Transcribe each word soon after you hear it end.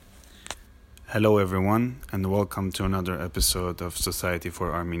Hello, everyone, and welcome to another episode of Society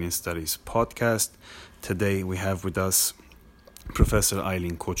for Armenian Studies podcast. Today we have with us Professor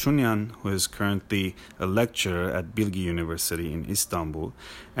Aylin Kochunyan, who is currently a lecturer at Bilgi University in Istanbul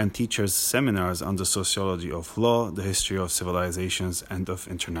and teaches seminars on the sociology of law, the history of civilizations, and of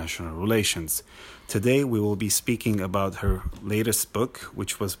international relations. Today we will be speaking about her latest book,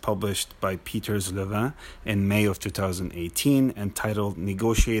 which was published by Peters Levin in May of 2018, entitled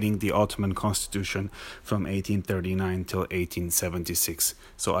Negotiating the Ottoman Constitution from 1839 till 1876.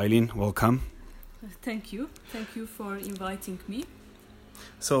 So Aylin, welcome. Thank you. Thank you for inviting me.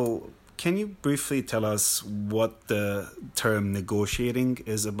 So, can you briefly tell us what the term negotiating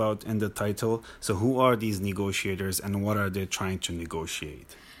is about in the title? So, who are these negotiators and what are they trying to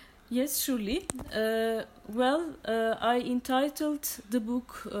negotiate? Yes, surely. I entitled the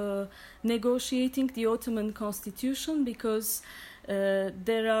book Negotiating the Ottoman Constitution because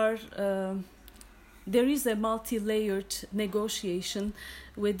there is a multi-layered negotiation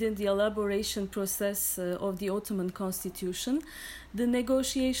within the elaboration process of the Ottoman Constitution. The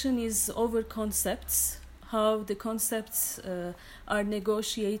negotiation is over concepts, how the concepts are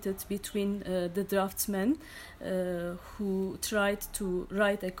negotiated between the draftsmen who tried to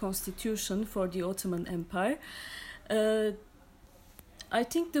write a constitution for the Ottoman Empire. I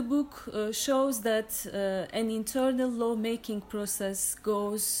think the book shows that an internal lawmaking process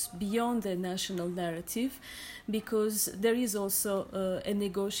goes beyond the national narrative because there is also a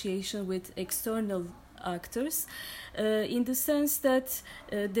negotiation with external actors in the sense that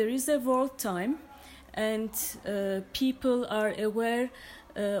there is a world time and people are aware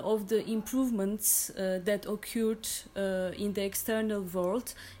of the improvements that occurred in the external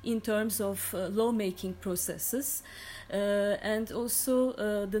world in terms of lawmaking processes. And also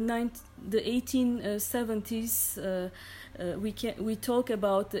the 1870s, we talk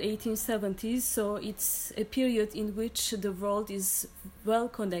about the 1870s, so it's a period in which the world is well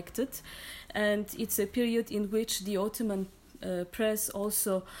connected, and it's a period in which the Ottoman press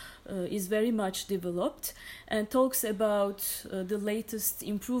also is very much developed and talks about the latest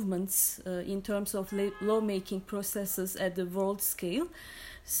improvements in terms of lawmaking processes at the world scale.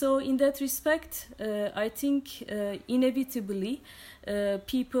 So in that respect, I think inevitably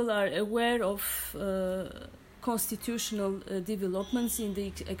people are aware of constitutional developments in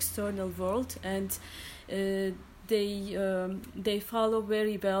the external world, and they follow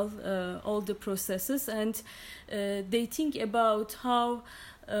very well all the processes, and they think about how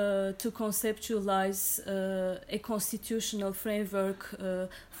to conceptualize a constitutional framework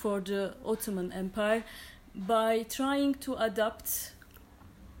for the Ottoman Empire by trying to adapt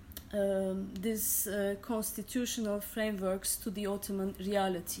these constitutional frameworks to the Ottoman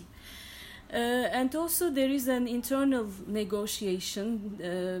reality. And also there is an internal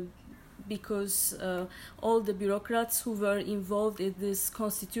negotiation because all the bureaucrats who were involved in this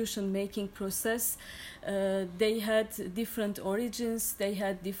constitution making process, they had different origins, they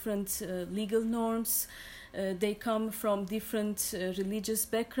had different legal norms, they come from different religious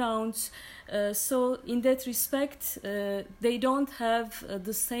backgrounds. So in that respect, they don't have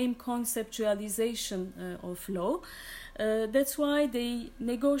the same conceptualization of law. That's why they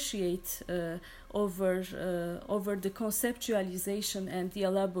negotiate over the conceptualization and the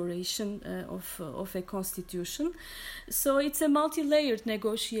elaboration of a constitution. So it's a multi-layered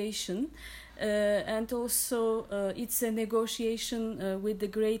negotiation, and also it's a negotiation with the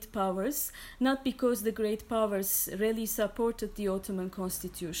great powers, not because the great powers really supported the Ottoman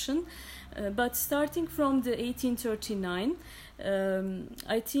constitution, but starting from the 1839,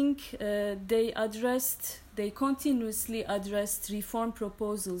 I think they continuously addressed reform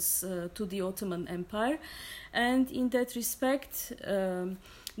proposals to the Ottoman Empire, and in that respect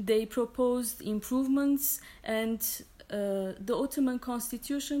they proposed improvements, and the Ottoman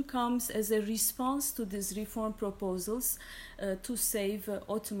constitution comes as a response to these reform proposals to save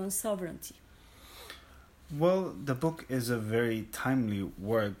Ottoman sovereignty. Well, the book is a very timely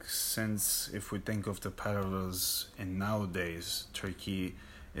work since if we think of the parallels in nowadays, Turkey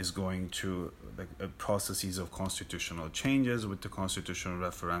is going through processes of constitutional changes with the constitutional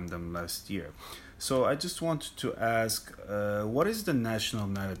referendum last year. So I just wanted to ask, what is the national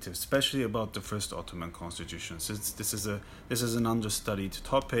narrative, especially about the first Ottoman constitution, since this is an understudied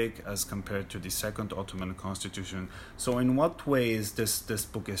topic as compared to the second Ottoman constitution. So in what ways this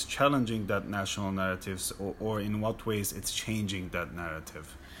book is challenging that national narratives, or in what ways it's changing that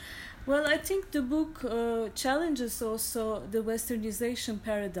narrative? Well, I think the book challenges also the westernization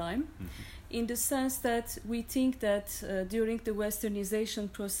paradigm, in the sense that we think that during the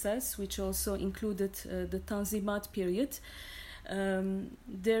westernization process, which also included the Tanzimat period,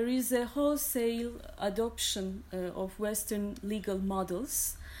 there is a wholesale adoption of Western legal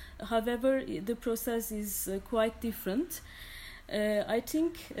models. However, the process is quite different. I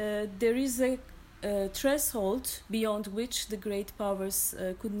think there is a threshold beyond which the great powers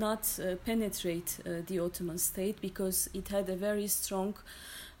could not penetrate the Ottoman state, because it had a very strong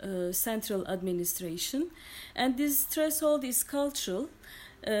central administration. And this threshold is cultural.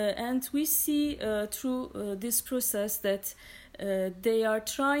 And we see through this process that they are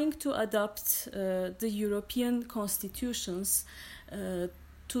trying to adapt the European constitutions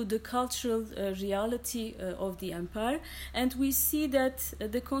to the cultural reality of the empire. And we see that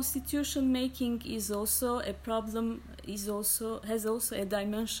the constitution making is also a problem, has also a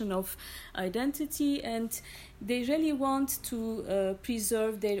dimension of identity, and they really want to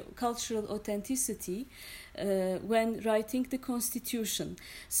preserve their cultural authenticity when writing the constitution.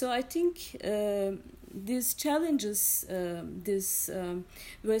 So I think this challenges this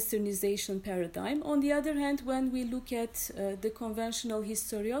westernization paradigm. On the other hand, when we look at the conventional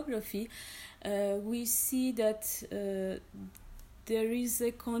historiography, we see that there is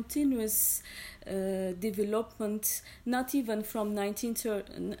a continuous development, not even from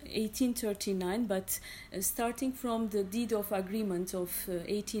 1839, but starting from the Deed of Agreement of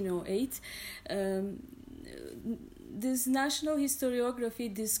 1808. This national historiography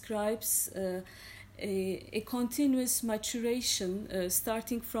describes a continuous maturation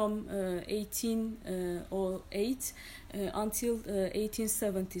starting from 1808 until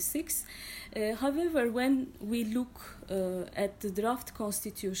 1876. However, when we look at the draft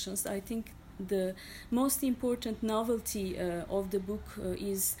constitutions, I think the most important novelty of the book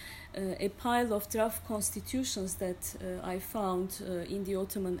is a pile of draft constitutions that I found in the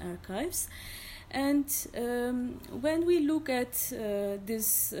Ottoman archives. And when we look at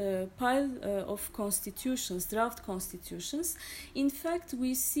this pile of constitutions, draft constitutions, in fact,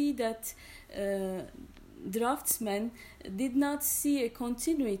 we see that draftsmen did not see a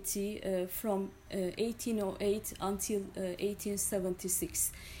continuity from 1808 until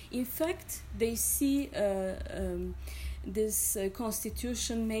 1876. In fact, they see this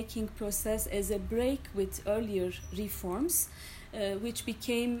constitution making process as a break with earlier reforms, which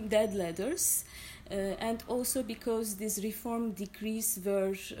became dead letters, and also because these reform decrees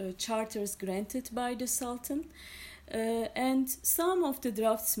were charters granted by the Sultan. And some of the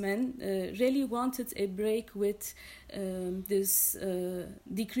draftsmen really wanted a break with these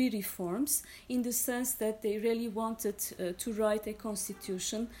decree reforms, in the sense that they really wanted to write a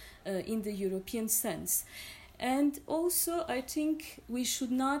constitution in the European sense. And also, I think we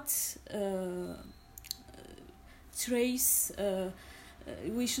should not trace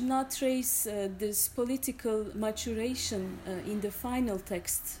this political maturation in the final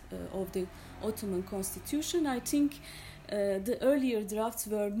text of the Ottoman constitution. I think the earlier drafts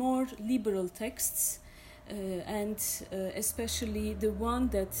were more liberal texts, and especially the one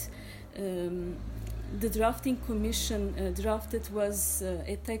that the drafting commission drafted was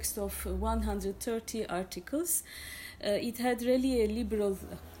a text of 130 articles. It had really a liberal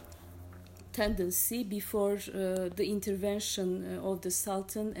tendency before the intervention of the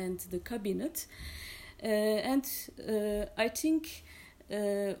Sultan and the cabinet. And I think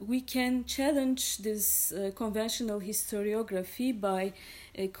we can challenge this conventional historiography by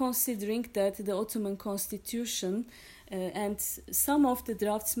considering that the Ottoman constitution and some of the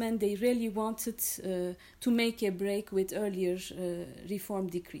draftsmen, they really wanted to make a break with earlier reform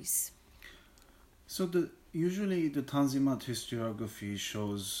decrees. So usually the Tanzimat historiography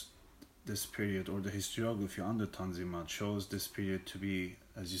shows this period, or the historiography under Tanzimat shows this period to be,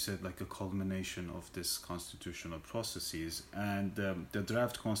 as you said, like a culmination of this constitutional processes. And the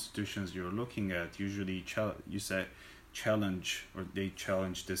draft constitutions you're looking at usually challenge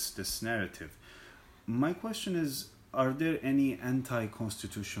this narrative. My question is, are there any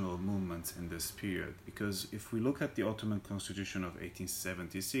anti-constitutional movements in this period? Because if we look at the Ottoman Constitution of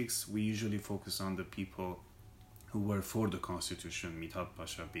 1876, we usually focus on the people who were for the constitution, Mithat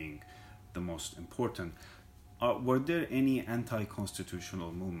Pasha being the most important. Were there any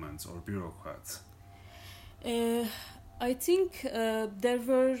anti-constitutional movements or bureaucrats? I think there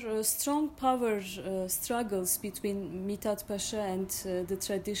were strong power struggles between Mithat Pasha and the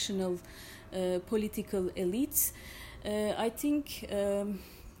traditional political elites. I think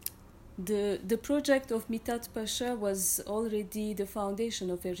the project of Mithat Pasha was already the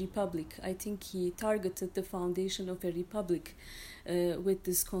foundation of a republic. I think he targeted the foundation of a republic with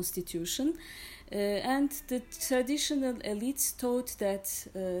this constitution. And the traditional elites thought that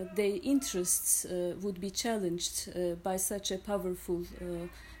their interests would be challenged by such a powerful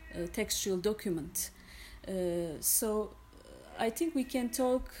textual document. So I think we can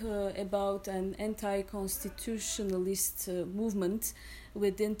talk about an anti-constitutionalist movement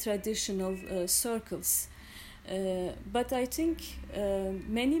within traditional circles. But I think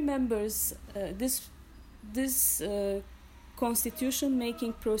many members, this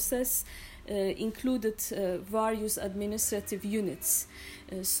constitution-making process included various administrative units.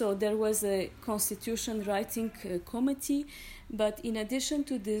 So there was a constitution writing committee, but in addition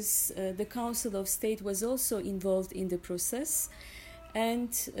to this, the Council of State was also involved in the process,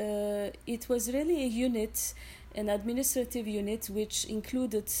 and it was really a unit, an administrative unit, which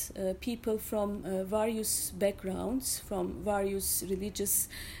included people from various backgrounds, from various religious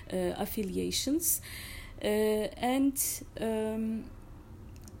affiliations, and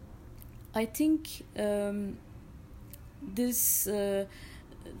I think this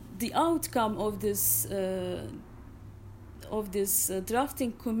the outcome of this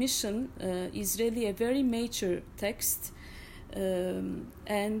drafting commission is really a very mature text,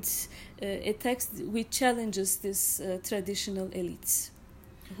 and a text which challenges these traditional elites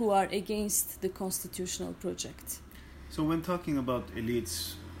who are against the constitutional project. So when talking about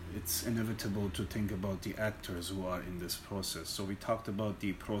elites, it's inevitable to think about the actors who are in this process. So we talked about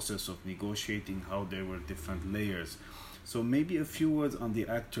the process of negotiating, how there were different layers. So maybe a few words on the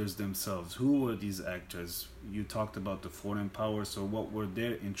actors themselves. Who were these actors? You talked about the foreign powers, so what were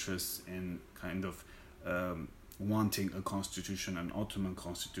their interests in kind of wanting a constitution, an Ottoman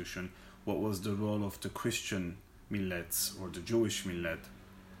constitution? What was the role of the Christian millets or the Jewish millet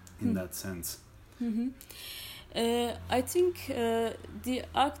in that sense? Mm-hmm. I think the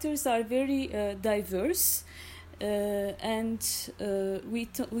actors are very diverse, and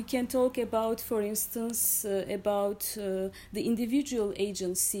we can talk about, for instance, about the individual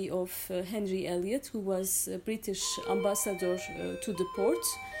agency of Henry Elliot, who was a British ambassador to the port.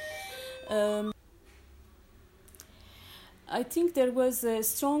 I think there was a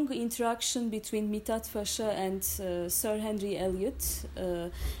strong interaction between Mithat Pasha and Sir Henry Elliot,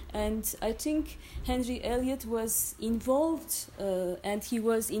 and I think Henry Elliot was involved and he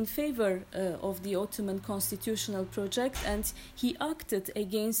was in favor of the Ottoman constitutional project, and he acted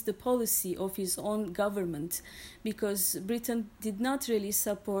against the policy of his own government, because Britain did not really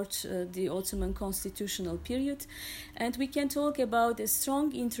support the Ottoman constitutional period. And we can talk about a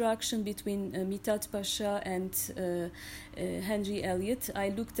strong interaction between Mithat Pasha and Henry Elliot. I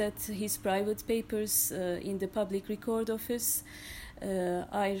looked at his private papers in the Public Record Office.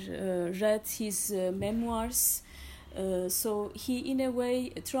 I read his memoirs. So he, in a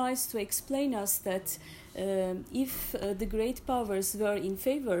way, tries to explain us that if the great powers were in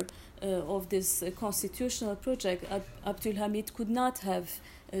favor of this constitutional project, Abdülhamid could not have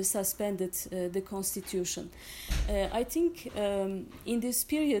suspended the constitution. I think in this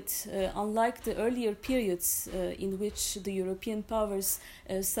period, unlike the earlier periods in which the European powers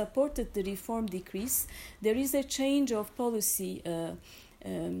supported the reform decrees, there is a change of policy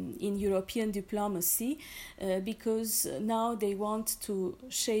in European diplomacy, because now they want to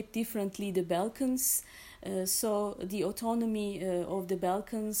shape differently the Balkans. So the autonomy of the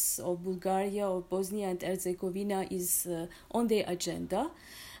Balkans, of Bulgaria, of Bosnia and Herzegovina is on their agenda.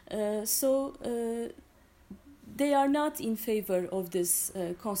 So they are not in favor of this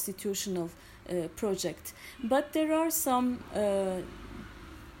constitutional project. But there are some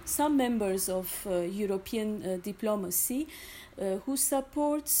members of European diplomacy who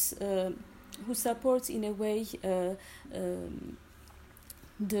supports in a way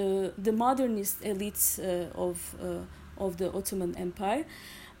the modernist elites of the Ottoman Empire.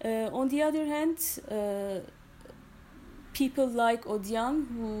 On the other hand, people like Odian,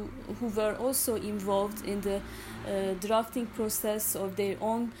 who were also involved in the drafting process of their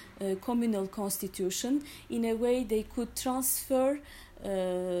own communal constitution, in a way they could transfer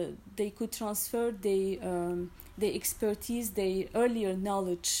their expertise, their earlier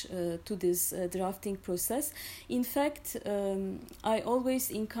knowledge to this drafting process. In fact, I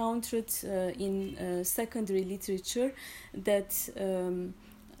always encountered in secondary literature that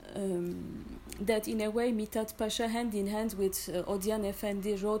that in a way Mithat Pasha, hand in hand with Odian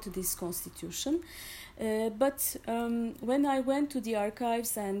Efendi, wrote this constitution. But when I went to the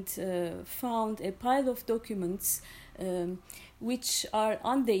archives and found a pile of documents which are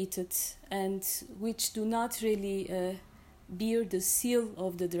undated and which do not really bear the seal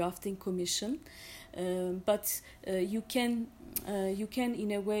of the drafting commission, but you can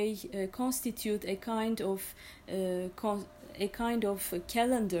in a way constitute a kind of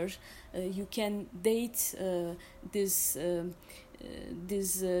calendar. You can date these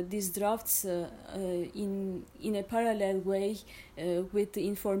drafts in a parallel way with the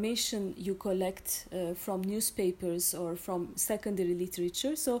information you collect from newspapers or from secondary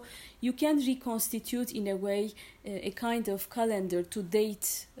literature. So you can reconstitute in a way a kind of calendar to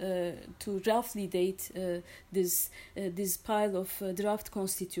date, to roughly date this pile of draft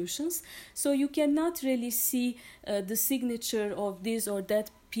constitutions. So you cannot really see the signature of this or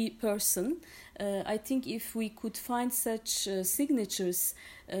that person. I think if we could find such signatures,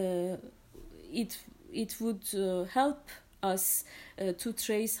 it would help us to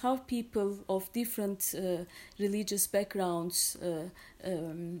trace how people of different religious backgrounds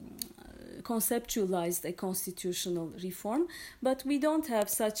conceptualized a constitutional reform. But we don't have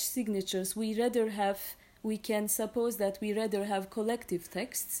such signatures. We can suppose that we rather have collective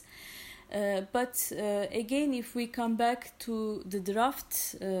texts. But again, if we come back to the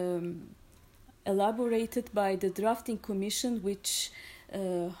draft elaborated by the drafting commission, which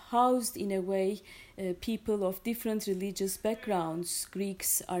housed in a way people of different religious backgrounds,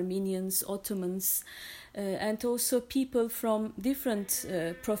 Greeks, Armenians, Ottomans, and also people from different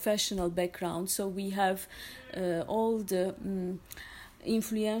professional backgrounds. So we have all the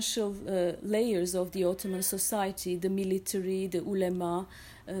influential layers of the Ottoman society, the military, the ulema,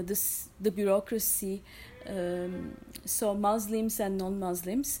 the bureaucracy, so Muslims and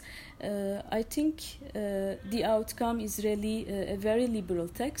non-Muslims. I think the outcome is really a very liberal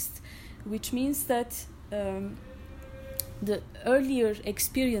text, which means that the earlier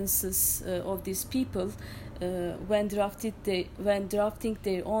experiences of these people when drafting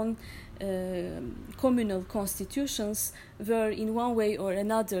their own communal constitutions were in one way or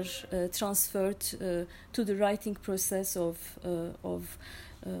another transferred to the writing process of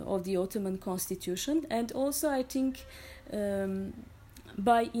the Ottoman constitution. And also I think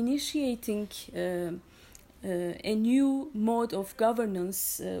by initiating a new mode of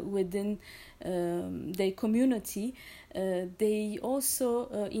governance within their community, they also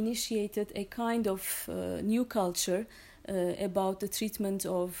initiated a kind of new culture about the treatment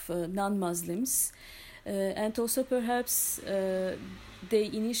of non-Muslims, and also perhaps they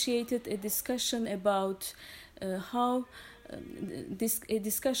initiated a discussion about a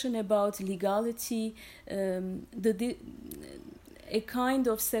discussion about legality, a kind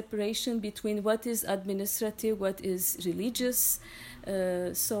of separation between what is administrative, what is religious.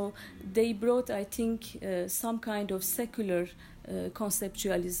 So they brought, I think, some kind of secular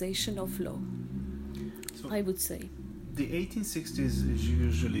conceptualization of law, I would say. The 1860s is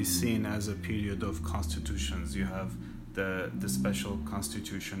usually seen as a period of constitutions. You have the special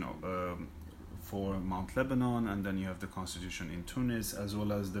constitution for Mount Lebanon, and then you have the constitution in Tunis, as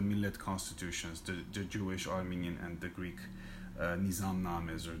well as the millet constitutions, the Jewish, Armenian, and the Greek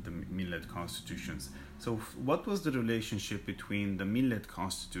Nizamnames, or the millet constitutions. So what was the relationship between the millet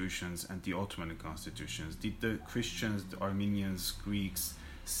constitutions and the Ottoman constitutions? Did the Christians, the Armenians, Greeks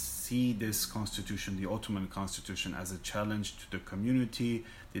see this constitution, the Ottoman constitution, as a challenge to the community?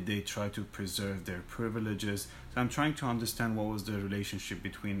 Did they try to preserve their privileges? So I'm trying to understand what was the relationship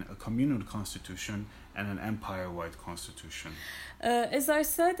between a communal constitution and an empire-wide constitution. As I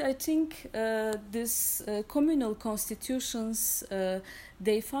said, I think these communal constitutions,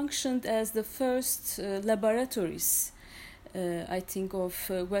 they functioned as the first laboratories, I think, of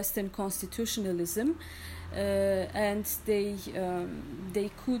Western constitutionalism. And they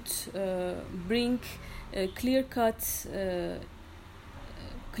could bring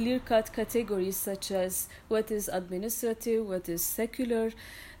clear-cut categories such as what is administrative, what is secular.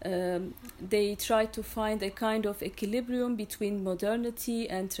 They try to find a kind of equilibrium between modernity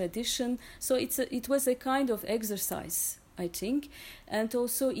and tradition. So it was a kind of exercise, I think, and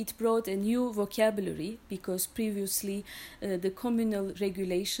also it brought a new vocabulary, because previously the communal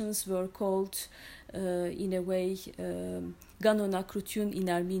regulations were called in a way Ganonakrutun in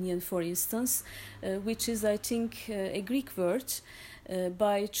Armenian, for instance, which is, I think, a Greek word.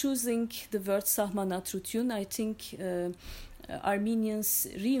 By choosing the word Sahmanatrutun, I think Armenians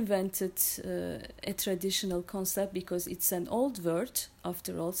reinvented a traditional concept, because it's an old word,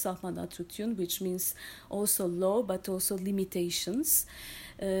 after all, Sahmanatrutun, which means also law, but also limitations.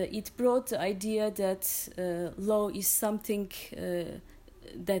 It brought the idea that law is something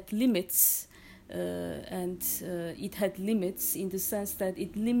that limits, and it had limits in the sense that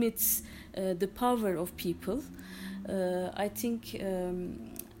it limits the power of people. I think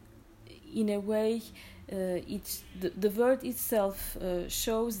in a way the word itself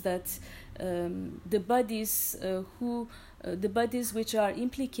shows that the bodies which are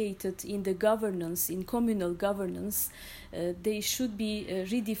implicated in the governance, in communal governance, they should be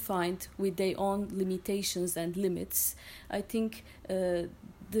redefined with their own limitations and limits. I think the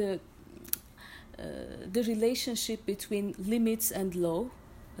the relationship between limits and law.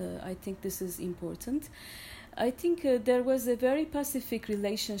 I think this is important. I think there was a very pacific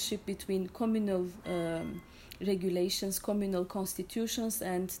relationship between communal regulations, communal constitutions,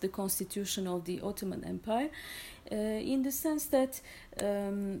 and the constitution of the Ottoman Empire, in the sense that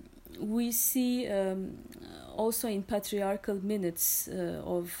we see also in patriarchal minutes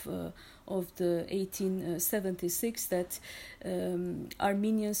of the 1876 that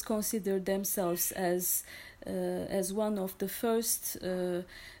Armenians consider themselves as one of the first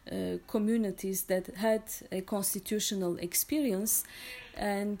communities that had a constitutional experience,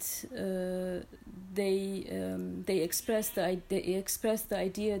 and they expressed the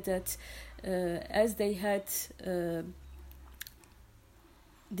idea that as they had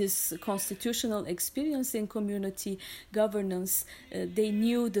this constitutional experience in community governance, they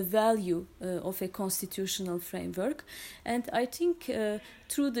knew the value of a constitutional framework. And I think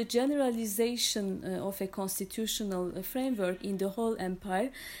through the generalization of a constitutional framework in the whole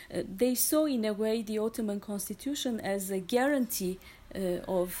empire, they saw in a way the Ottoman constitution as a guarantee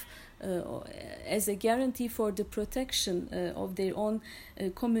as a guarantee for the protection of their own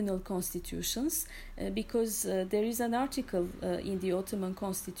communal constitutions, because there is an article in the Ottoman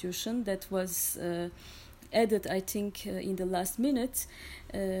constitution that was added, I think, in the last minute,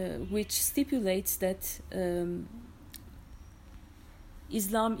 which stipulates that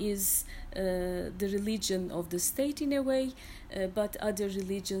Islam is the religion of the state in a way, but other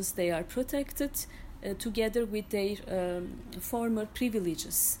religions, they are protected together with their former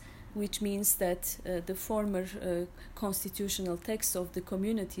privileges, which means that the former constitutional texts of the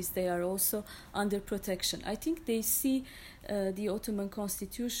communities, they are also under protection. I think they see the Ottoman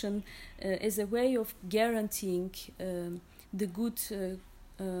constitution as a way of guaranteeing the good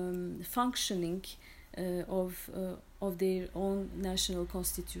functioning of their own national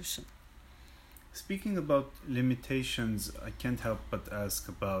constitution. Speaking about limitations, I can't help but ask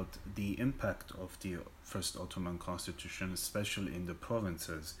about the impact of the first Ottoman constitution, especially in the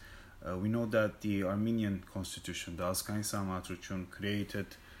provinces. We know that the Armenian constitution, the Azkayn Samatruchun, created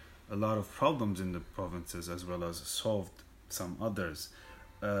a lot of problems in the provinces as well as solved some others.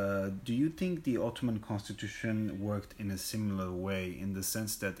 Do you think the Ottoman constitution worked in a similar way, in the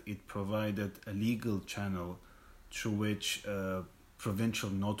sense that it provided a legal channel through which provincial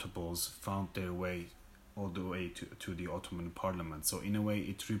notables found their way all the way to the Ottoman parliament? So in a way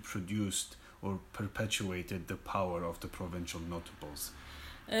it reproduced or perpetuated the power of the provincial notables.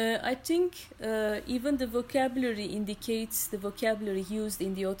 I think even the vocabulary used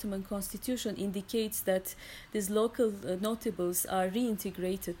in the Ottoman constitution indicates that these local notables are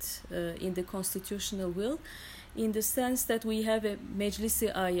reintegrated in the constitutional will, in the sense that we have a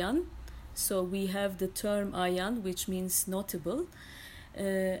Meclis-i Ayan, so we have the term Ayan, which means notable,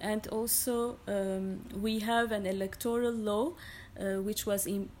 and also we have an electoral law which was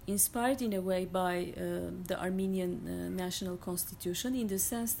inspired in a way by the Armenian national constitution, in the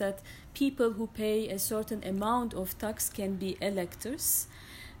sense that people who pay a certain amount of tax can be electors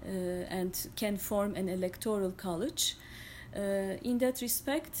and can form an electoral college. In that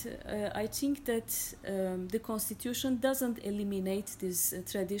respect, I think that the constitution doesn't eliminate these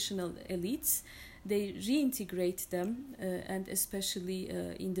traditional elites. They reintegrate them, and especially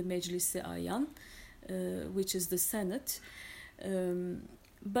in the Meclis-i Ayan, which is the Senate.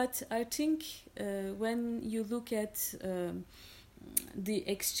 But I think when you look at the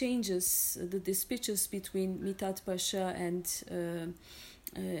exchanges, the speeches between Mithat Pasha and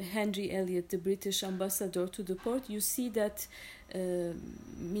Henry Elliot, the British ambassador to the port, you see that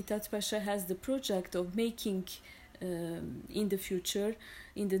Mithat Pasha has the project of making in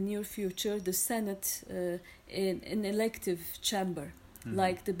the near future, the Senate an elective chamber,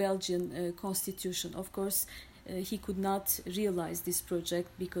 like the Belgian constitution. Of course, he could not realize this project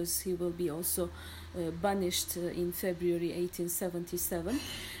because he will be also banished in February 1877.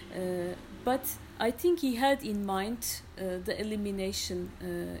 But I think he had in mind the elimination,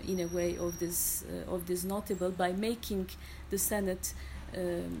 in a way, of this notable by making the Senate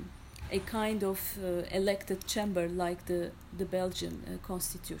a kind of elected chamber like the Belgian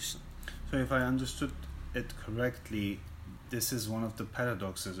constitution. So if I understood it correctly, this is one of the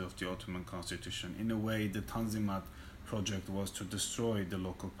paradoxes of the Ottoman constitution. In a way, the Tanzimat project was to destroy the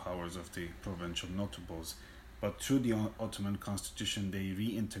local powers of the provincial notables, but through the Ottoman constitution they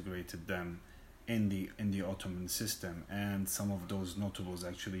reintegrated them in the Ottoman system, and some of those notables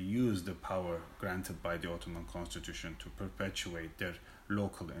actually used the power granted by the Ottoman constitution to perpetuate their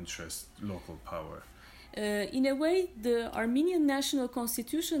local interests, local power. In a way, the Armenian national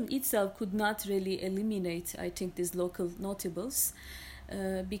constitution itself could not really eliminate, I think, these local notables.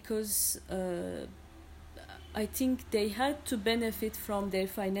 because I think they had to benefit from their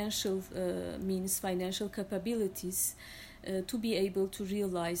financial means, financial capabilities, to be able to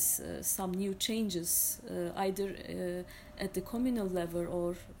realize some new changes, either at the communal level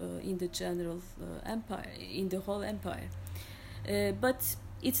or in the general empire, in the whole empire. But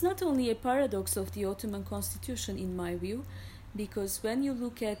it's not only a paradox of the Ottoman constitution, in my view, because when you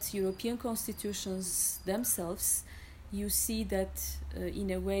look at European constitutions themselves, you see that in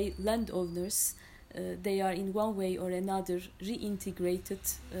a way landowners, they are in one way or another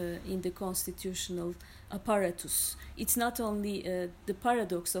reintegrated in the constitutional apparatus. It's not only the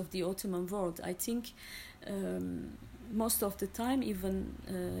paradox of the Ottoman world. I think most of the time, even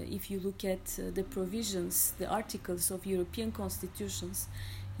if you look at the provisions, the articles of European constitutions,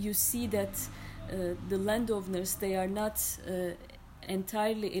 you see that the landowners, they are not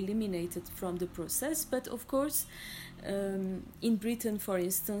entirely eliminated from the process. But of course, in Britain, for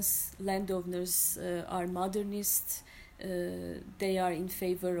instance, landowners are modernist. They are in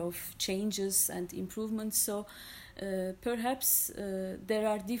favor of changes and improvements. So perhaps there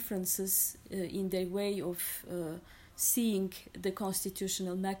are differences in their way of seeing the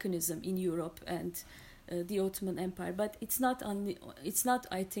constitutional mechanism in Europe and the Ottoman Empire. But it's not,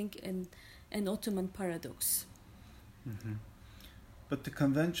 I think, an Ottoman paradox. Mm-hmm. But the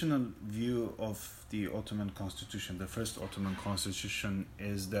conventional view of the Ottoman constitution, the first Ottoman constitution,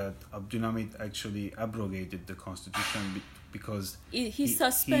 is that Abdülhamit actually abrogated the constitution because he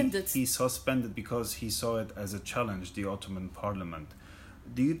suspended. He suspended because he saw it as a challenge, the Ottoman parliament.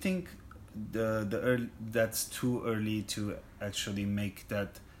 Do you think that's too early to actually make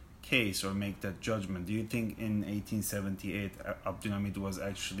that case or make that judgment? Do you think in 1878 Abdülhamit was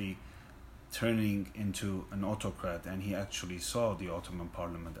actually turning into an autocrat and he actually saw the Ottoman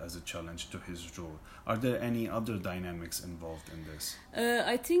parliament as a challenge to his rule? Are there any other dynamics involved in this?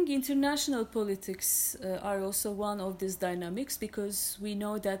 I think international politics are also one of these dynamics, because we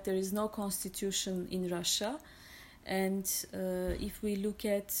know that there is no constitution in Russia. And if we look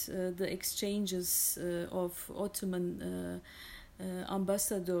at the exchanges of Ottoman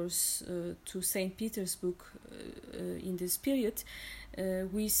ambassadors to St. Petersburg in this period,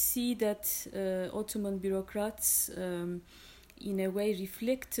 we see that Ottoman bureaucrats in a way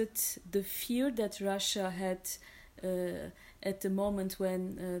reflected the fear that Russia had at the moment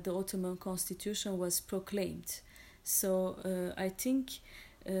when the Ottoman constitution was proclaimed. So I think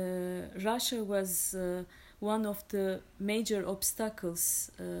Russia was one of the major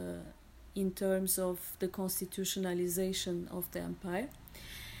obstacles in terms of the constitutionalization of the empire.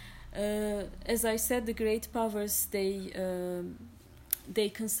 As I said, the great powers, they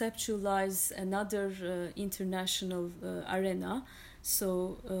conceptualize another international arena.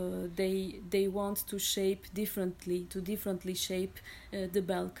 So they want to differently shape the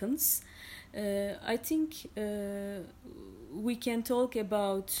Balkans. I think we can talk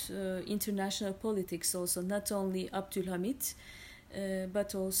about international politics also, not only Abdülhamit,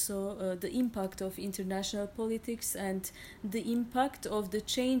 but also the impact of international politics and the impact of the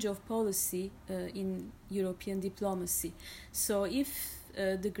change of policy in European diplomacy. So if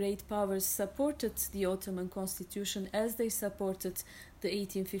the great powers supported the Ottoman constitution as they supported the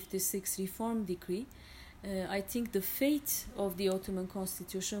 1856 reform decree, I think the fate of the Ottoman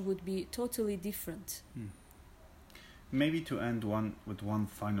constitution would be totally different. Maybe to end with one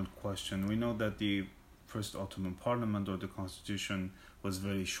final question. We know that the first Ottoman parliament or the constitution was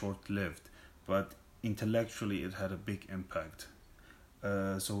very short-lived, but intellectually it had a big impact.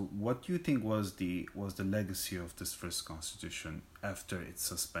 So what do you think was the legacy of this first constitution after its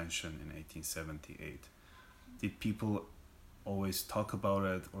suspension in 1878? Did people always talk about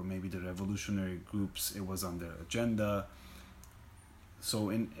it, or maybe the revolutionary groups, it was on their agenda?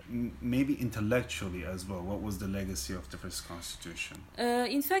 So maybe intellectually as well, what was the legacy of the first constitution?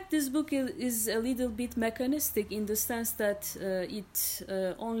 In fact, this book is a little bit mechanistic in the sense that it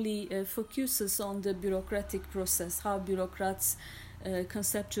only focuses on the bureaucratic process, how bureaucrats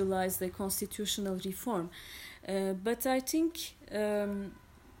conceptualize the constitutional reform. But I think, in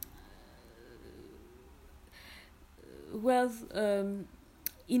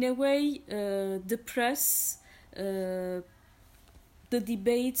a way, the press, the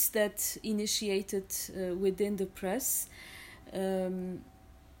debates that initiated within the press,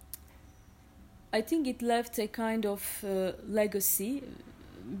 I think it left a kind of legacy,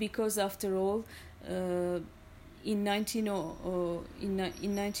 because after all, in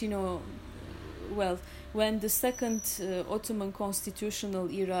 1900, when the second Ottoman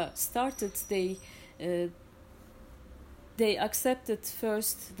constitutional era started, they accepted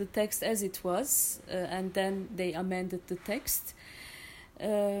first the text as it was, and then they amended the text.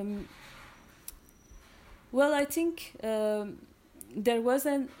 Well, I think there was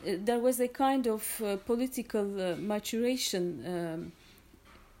a kind of political maturation.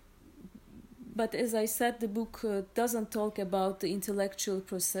 But as I said, the book doesn't talk about the intellectual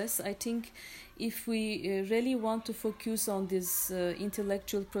process. I think if we really want to focus on this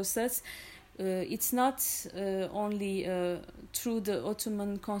intellectual process, it's not only through the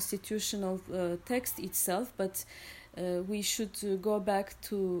Ottoman constitutional text itself, but we should go back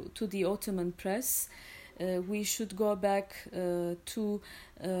to the Ottoman press. We should go back to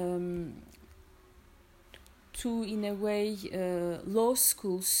in a way law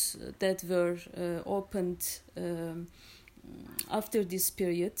schools that were opened after this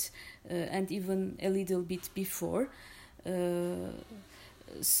period and even a little bit before.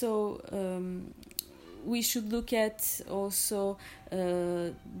 So we should look at also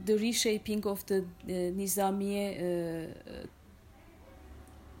the reshaping of the Nizamiye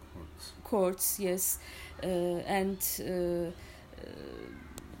courts, yes, and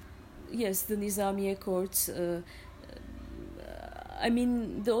yes, the Nizamiye courts. I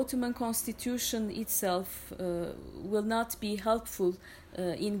mean, the Ottoman constitution itself will not be helpful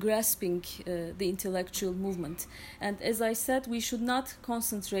in grasping the intellectual movement. And as I said, we should not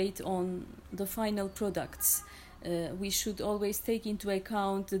concentrate on the final products. We should always take into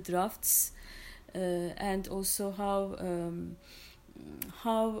account the drafts and also how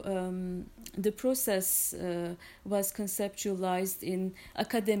the process was conceptualized in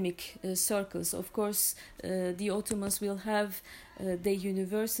academic circles. Of course, the Ottomans will have their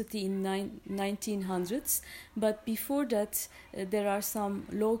university in 1900s, but before that there are some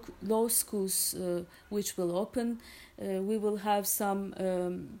law schools which will open. We will have some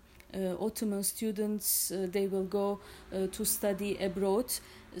Ottoman students, they will go to study abroad.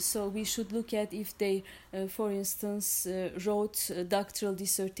 So we should look at if they, for instance, wrote a doctoral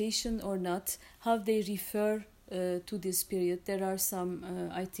dissertation or not, how they refer to this period. There are some,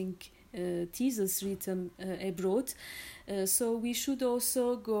 I think, theses written abroad. So we should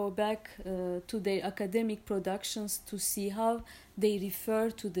also go back to their academic productions to see how they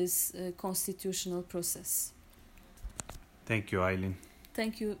refer to this constitutional process. Thank you, Aylin.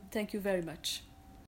 Thank you very much.